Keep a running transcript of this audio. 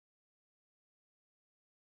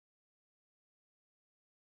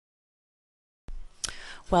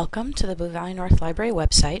Welcome to the Blue Valley North Library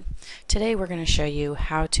website. Today we're going to show you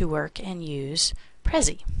how to work and use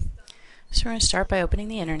Prezi. So we're going to start by opening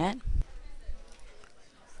the internet.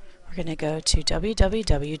 We're going to go to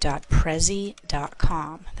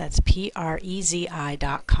www.prezi.com. That's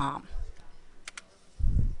Prezi.com.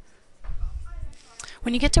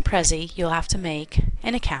 When you get to Prezi, you'll have to make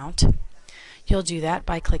an account. You'll do that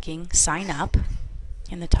by clicking Sign Up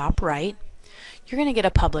in the top right. You're going to get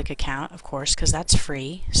a public account, of course, because that's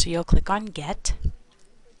free. So you'll click on Get.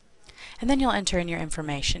 And then you'll enter in your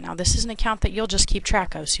information. Now this is an account that you'll just keep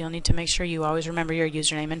track of, so you'll need to make sure you always remember your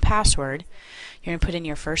username and password. You're going to put in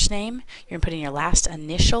your first name, you're going to put in your last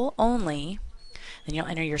initial only, then you'll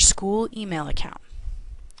enter your school email account.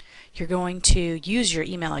 You're going to use your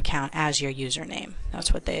email account as your username.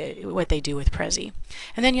 That's what they do with Prezi.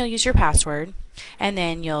 And then you'll use your password, and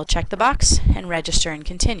then you'll check the box and register and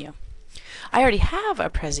continue. I already have a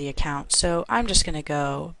Prezi account, so I'm just going to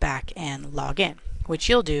go back and log in, which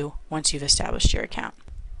you'll do once you've established your account.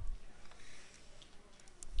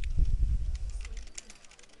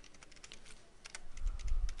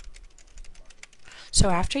 So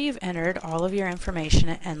after you've entered all of your information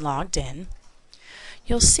and logged in,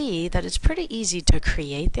 you'll see that it's pretty easy to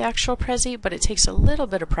create the actual Prezi, but it takes a little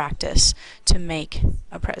bit of practice to make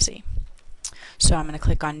a Prezi. So I'm going to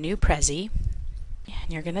click on New Prezi,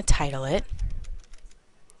 and you're going to title it.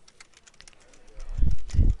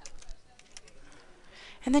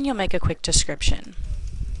 And then you'll make a quick description.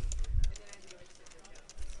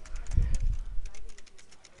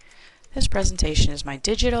 This presentation is my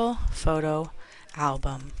digital photo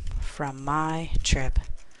album from my trip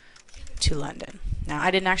to London. Now,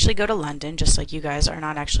 I didn't actually go to London, just like you guys are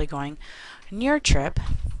not actually going on your trip.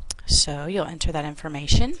 So you'll enter that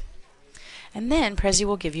information. And then Prezi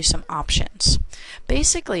will give you some options.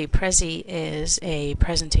 Basically, Prezi is a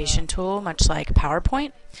presentation tool, much like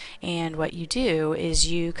PowerPoint. And what you do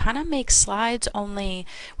is you kind of make slides, only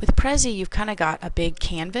with Prezi you've kind of got a big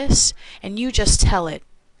canvas, and you just tell it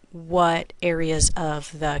what areas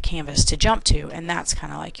of the canvas to jump to, and that's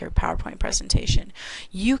kind of like your PowerPoint presentation.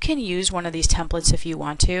 You can use one of these templates if you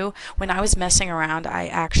want to. When I was messing around, I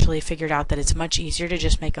actually figured out that it's much easier to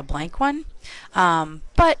just make a blank one.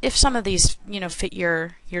 But if some of these fit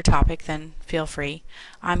your topic, then feel free.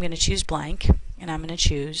 I'm going to choose blank, and I'm going to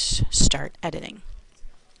choose Start Editing.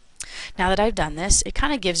 Now that I've done this, it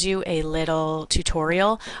kind of gives you a little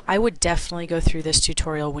tutorial. I would definitely go through this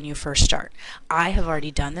tutorial when you first start. I have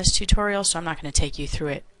already done this tutorial, so I'm not going to take you through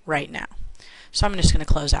it right now. So I'm just going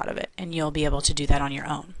to close out of it, and you'll be able to do that on your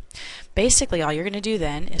own. Basically, all you're going to do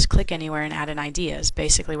then is click anywhere and add in ideas.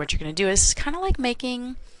 Basically, what you're going to do is kind of like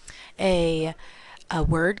making a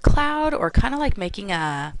word cloud, or kind of like making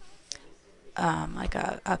a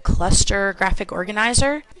cluster graphic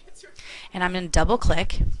organizer. And I'm going to double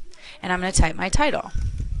click, and I'm going to type my title.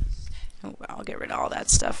 I'll get rid of all that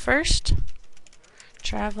stuff first.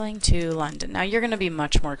 Traveling to London. Now you're going to be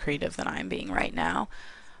much more creative than I'm being right now,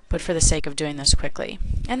 but for the sake of doing this quickly.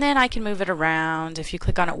 And then I can move it around. If you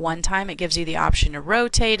click on it one time, it gives you the option to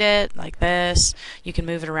rotate it like this. You can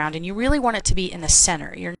move it around, and you really want it to be in the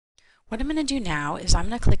center. What I'm going to do now is I'm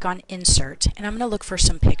going to click on Insert, and I'm going to look for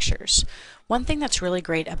some pictures. One thing that's really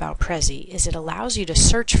great about Prezi is it allows you to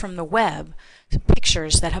search from the web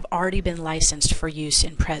pictures that have already been licensed for use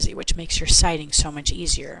in Prezi, which makes your citing so much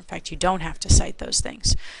easier. In fact, you don't have to cite those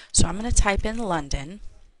things. So I'm going to type in London,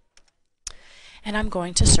 and I'm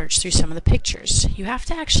going to search through some of the pictures. You have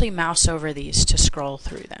to actually mouse over these to scroll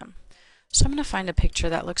through them. So I'm going to find a picture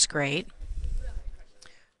that looks great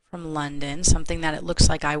from London, something that it looks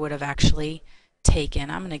like I would have actually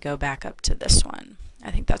taken. I'm going to go back up to this one.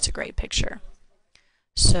 I think that's a great picture.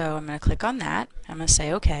 So I'm going to click on that. I'm going to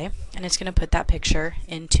say OK, and it's going to put that picture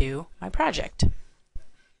into my project.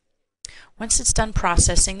 Once it's done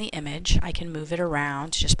processing the image, I can move it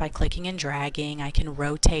around just by clicking and dragging. I can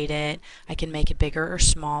rotate it. I can make it bigger or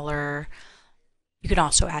smaller. You can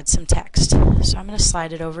also add some text. So I'm going to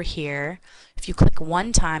slide it over here. If you click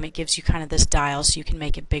one time, it gives you kind of this dial, so you can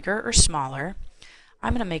make it bigger or smaller.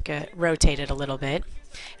 I'm going to rotate it a little bit.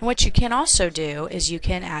 And what you can also do is you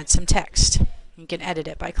can add some text. You can edit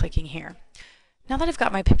it by clicking here. Now that I've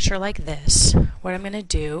got my picture like this, what I'm going to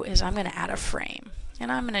do is I'm going to add a frame.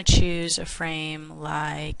 And I'm going to choose a frame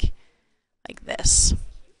like this.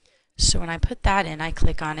 So when I put that in, I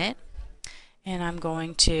click on it, and I'm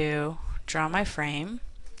going to draw my frame,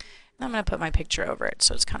 and I'm going to put my picture over it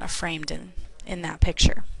so it's kind of framed in that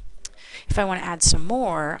picture. If I want to add some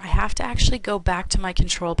more, I have to actually go back to my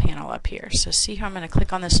control panel up here. So see how I'm going to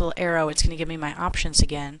click on this little arrow, it's going to give me my options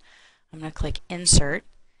again. I'm going to click Insert,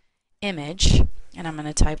 Image, and I'm going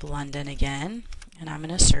to type London again, and I'm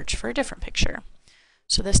going to search for a different picture.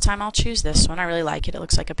 So this time I'll choose this one. I really like it. It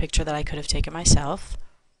looks like a picture that I could have taken myself.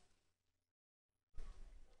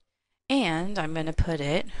 And I'm going to put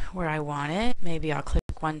it where I want it. Maybe I'll click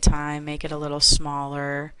one time, make it a little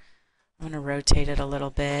smaller. I'm going to rotate it a little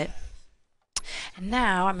bit. And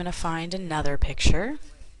now I'm going to find another picture.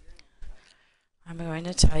 I'm going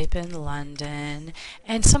to type in London.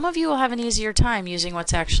 And some of you will have an easier time using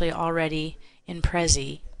what's actually already in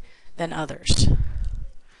Prezi than others.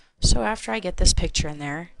 So after I get this picture in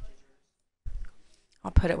there,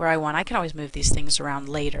 I'll put it where I want. I can always move these things around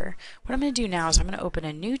later. What I'm going to do now is I'm going to open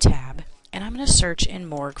a new tab and I'm going to search in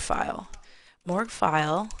Morguefile.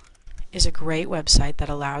 Morguefile is a great website that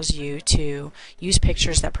allows you to use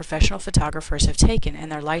pictures that professional photographers have taken,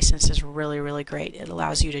 and their license is really, really great. It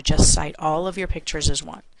allows you to just cite all of your pictures as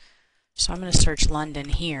one. So I'm going to search London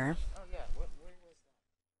here.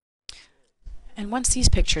 And once these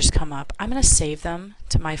pictures come up, I'm going to save them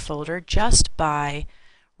to my folder just by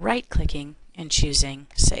right-clicking and choosing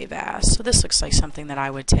Save As. So this looks like something that I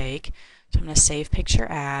would take. So I'm going to save picture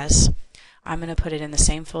as. I'm going to put it in the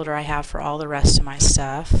same folder I have for all the rest of my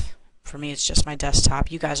stuff. For me, it's just my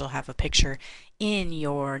desktop. You guys will have a picture in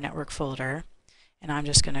your network folder. And I'm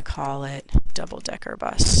just going to call it double-decker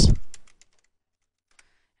bus. And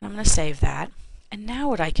I'm going to save that. And now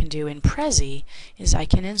what I can do in Prezi is I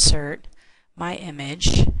can insert my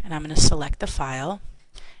image, and I'm going to select the file.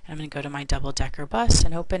 And I'm going to go to my double-decker bus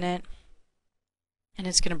and open it. And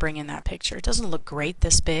it's going to bring in that picture. It doesn't look great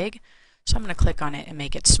this big, so I'm going to click on it and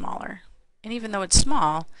make it smaller. And even though it's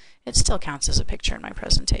small, it still counts as a picture in my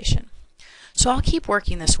presentation. So I'll keep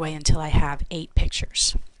working this way until I have 8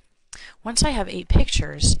 pictures. Once I have 8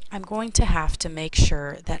 pictures, I'm going to have to make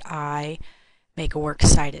sure that I make a works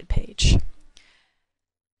cited page.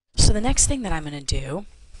 So the next thing that I'm going to do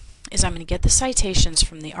is I'm going to get the citations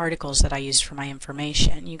from the articles that I used for my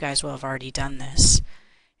information. You guys will have already done this.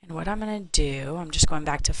 And what I'm going to do, I'm just going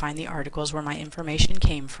back to find the articles where my information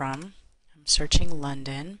came from. I'm searching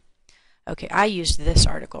London. Okay, I used this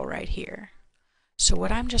article right here. So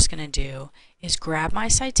what I'm just going to do is grab my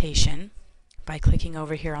citation by clicking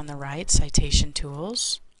over here on the right, Citation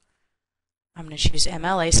Tools. I'm going to choose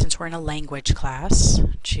MLA since we're in a language class.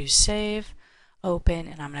 Choose Save, Open,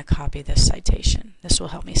 and I'm going to copy this citation. This will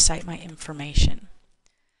help me cite my information.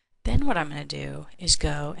 Then what I'm going to do is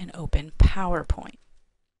go and open PowerPoint.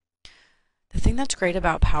 The thing that's great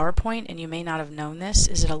about PowerPoint, and you may not have known this,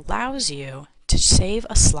 is it allows you to save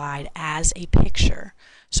a slide as a picture.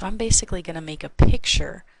 So I'm basically going to make a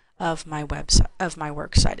picture of my website, of my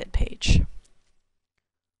works cited page.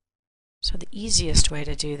 So the easiest way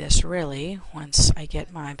to do this really, once I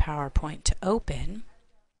get my PowerPoint to open,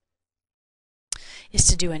 is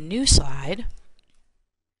to do a new slide,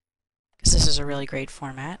 because this is a really great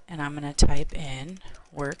format, and I'm going to type in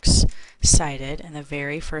works cited, and the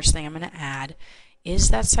very first thing I'm going to add is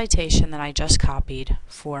that citation that I just copied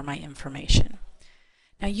for my information.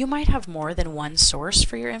 Now you might have more than one source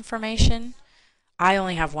for your information. I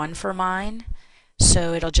only have one for mine,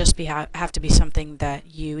 so it'll just have to be something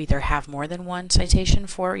that you either have more than one citation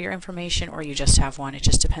for your information or you just have one. It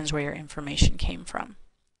just depends where your information came from.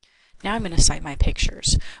 Now I'm going to cite my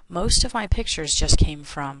pictures. Most of my pictures just came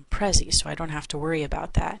from Prezi, so I don't have to worry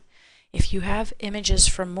about that. If you have images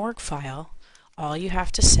from Morguefile, all you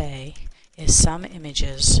have to say is some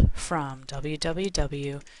images from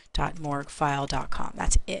www.morguefile.com.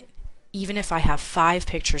 That's it. Even if I have 5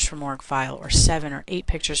 pictures from Morguefile or 7 or 8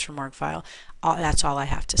 pictures from Morguefile, that's all I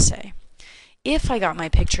have to say. If I got my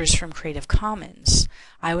pictures from Creative Commons,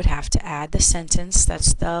 I would have to add the sentence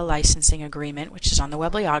that's the licensing agreement, which is on the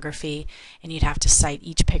Webliography, and you'd have to cite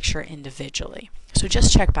each picture individually. So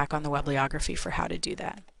just check back on the Webliography for how to do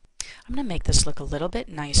that. I'm going to make this look a little bit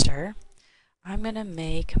nicer. I'm going to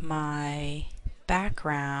make my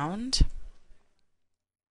background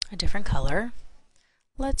a different color.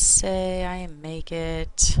 Let's say I make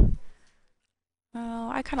it,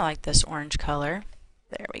 oh, I kind of like this orange color.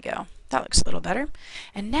 There we go. That looks a little better.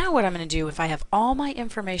 And now what I'm going to do, if I have all my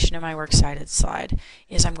information in my works cited slide,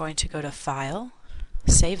 is I'm going to go to File,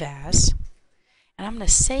 Save As, and I'm going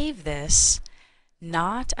to save this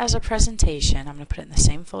not as a presentation. I'm going to put it in the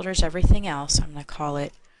same folder as everything else. I'm going to call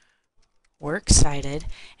it Works Cited,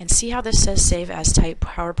 and see how this says Save As Type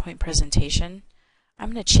PowerPoint Presentation?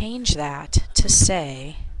 I'm going to change that to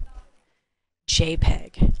say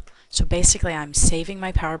JPEG. So basically I'm saving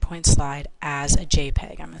my PowerPoint slide as a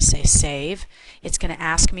JPEG. I'm going to say Save. It's going to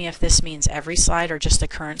ask me if this means every slide or just the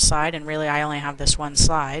current slide, and really I only have this one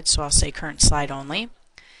slide, so I'll say current slide only.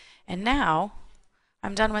 And now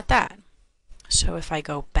I'm done with that. So if I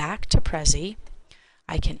go back to Prezi,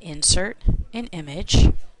 I can insert an image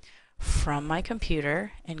from my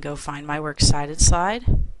computer and go find my works cited slide,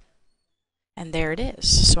 and there it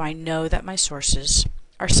is. So I know that my sources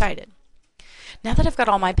are cited. Now that I've got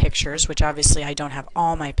all my pictures, which obviously I don't have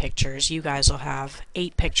all my pictures, you guys will have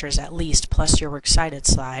 8 pictures at least plus your works cited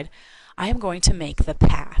slide, I am going to make the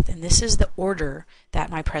path, and this is the order that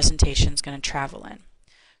my presentation is going to travel in.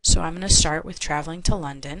 So I'm going to start with traveling to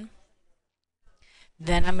London.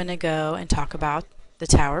 Then I'm going to go and talk about the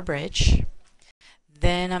Tower Bridge.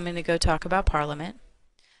 Then I'm going to go talk about Parliament.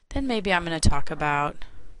 Then maybe I'm going to talk about,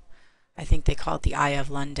 I think they call it the Eye of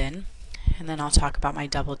London. And then I'll talk about my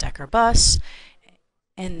double-decker bus.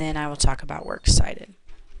 And then I will talk about works cited.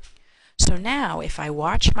 So now if I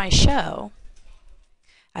watch my show,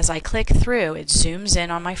 as I click through, it zooms in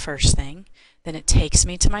on my first thing. Then it takes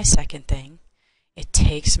me to my second thing. It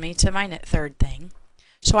takes me to my third thing.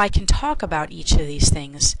 So I can talk about each of these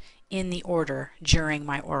things in the order during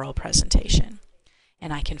my oral presentation.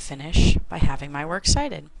 And I can finish by having my works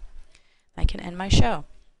cited. I can end my show.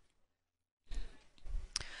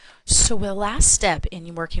 So the last step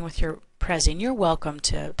in working with your Prezi, and you're welcome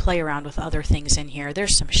to play around with other things in here.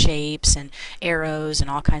 There's some shapes and arrows and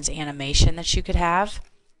all kinds of animation that you could have.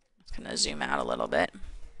 I'm going to zoom out a little bit.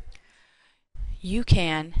 You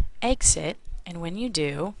can exit, and when you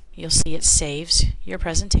do, you'll see it saves your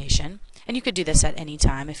presentation. And you could do this at any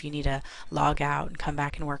time if you need to log out and come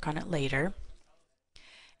back and work on it later.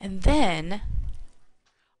 And then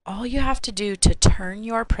all you have to do to turn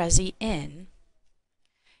your Prezi in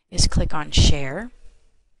is click on Share.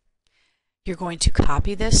 You're going to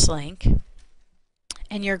copy this link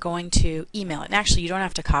and you're going to email it. And actually, you don't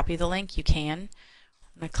have to copy the link. You can.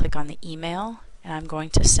 I'm going to click on the email and I'm going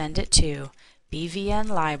to send it to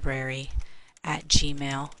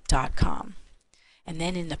bvnlibrary@gmail.com. And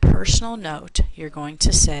then in the personal note, you're going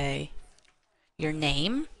to say your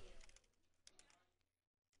name.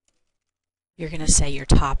 You're going to say your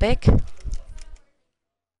topic.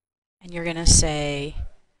 And you're going to say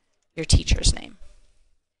your teacher's name.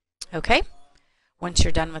 Okay? Once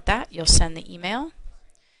you're done with that, you'll send the email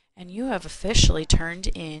and you have officially turned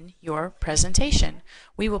in your presentation.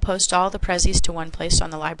 We will post all the Prezis to one place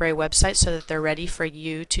on the library website so that they're ready for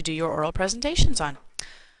you to do your oral presentations on.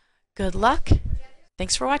 Good luck.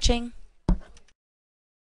 Thanks for watching.